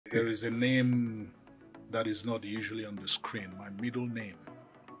There is a name that is not usually on the screen, my middle name.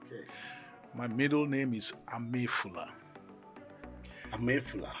 Okay. My middle name is Amefula.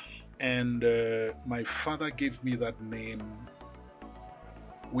 Amefula. And my father gave me that name,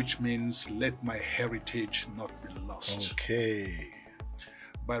 which means let my heritage not be lost. Okay.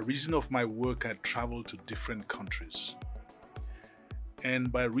 By reason of my work, I traveled to different countries.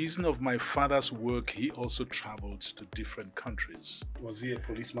 And by reason of my father's work, he also traveled to different countries. Was he a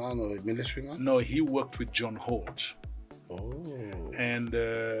policeman or a military man? No, he worked with John Holt. Oh. And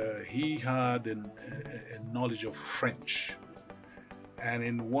he had a knowledge of French. And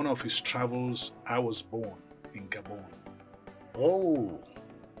in one of his travels, I was born in Gabon. Oh.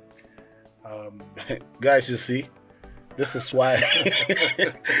 Guys, you see, this is why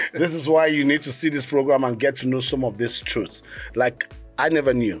this is why you need to see this program and get to know some of this truth. Like, I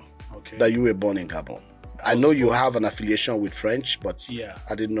never knew that you were born in Gabon. I know you have an affiliation with French, but yeah,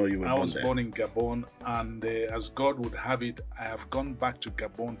 I didn't know you were born there. I was born in Gabon, and as God would have it, I have gone back to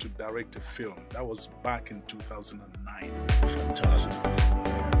Gabon to direct a film. That was back in 2009. Fantastic.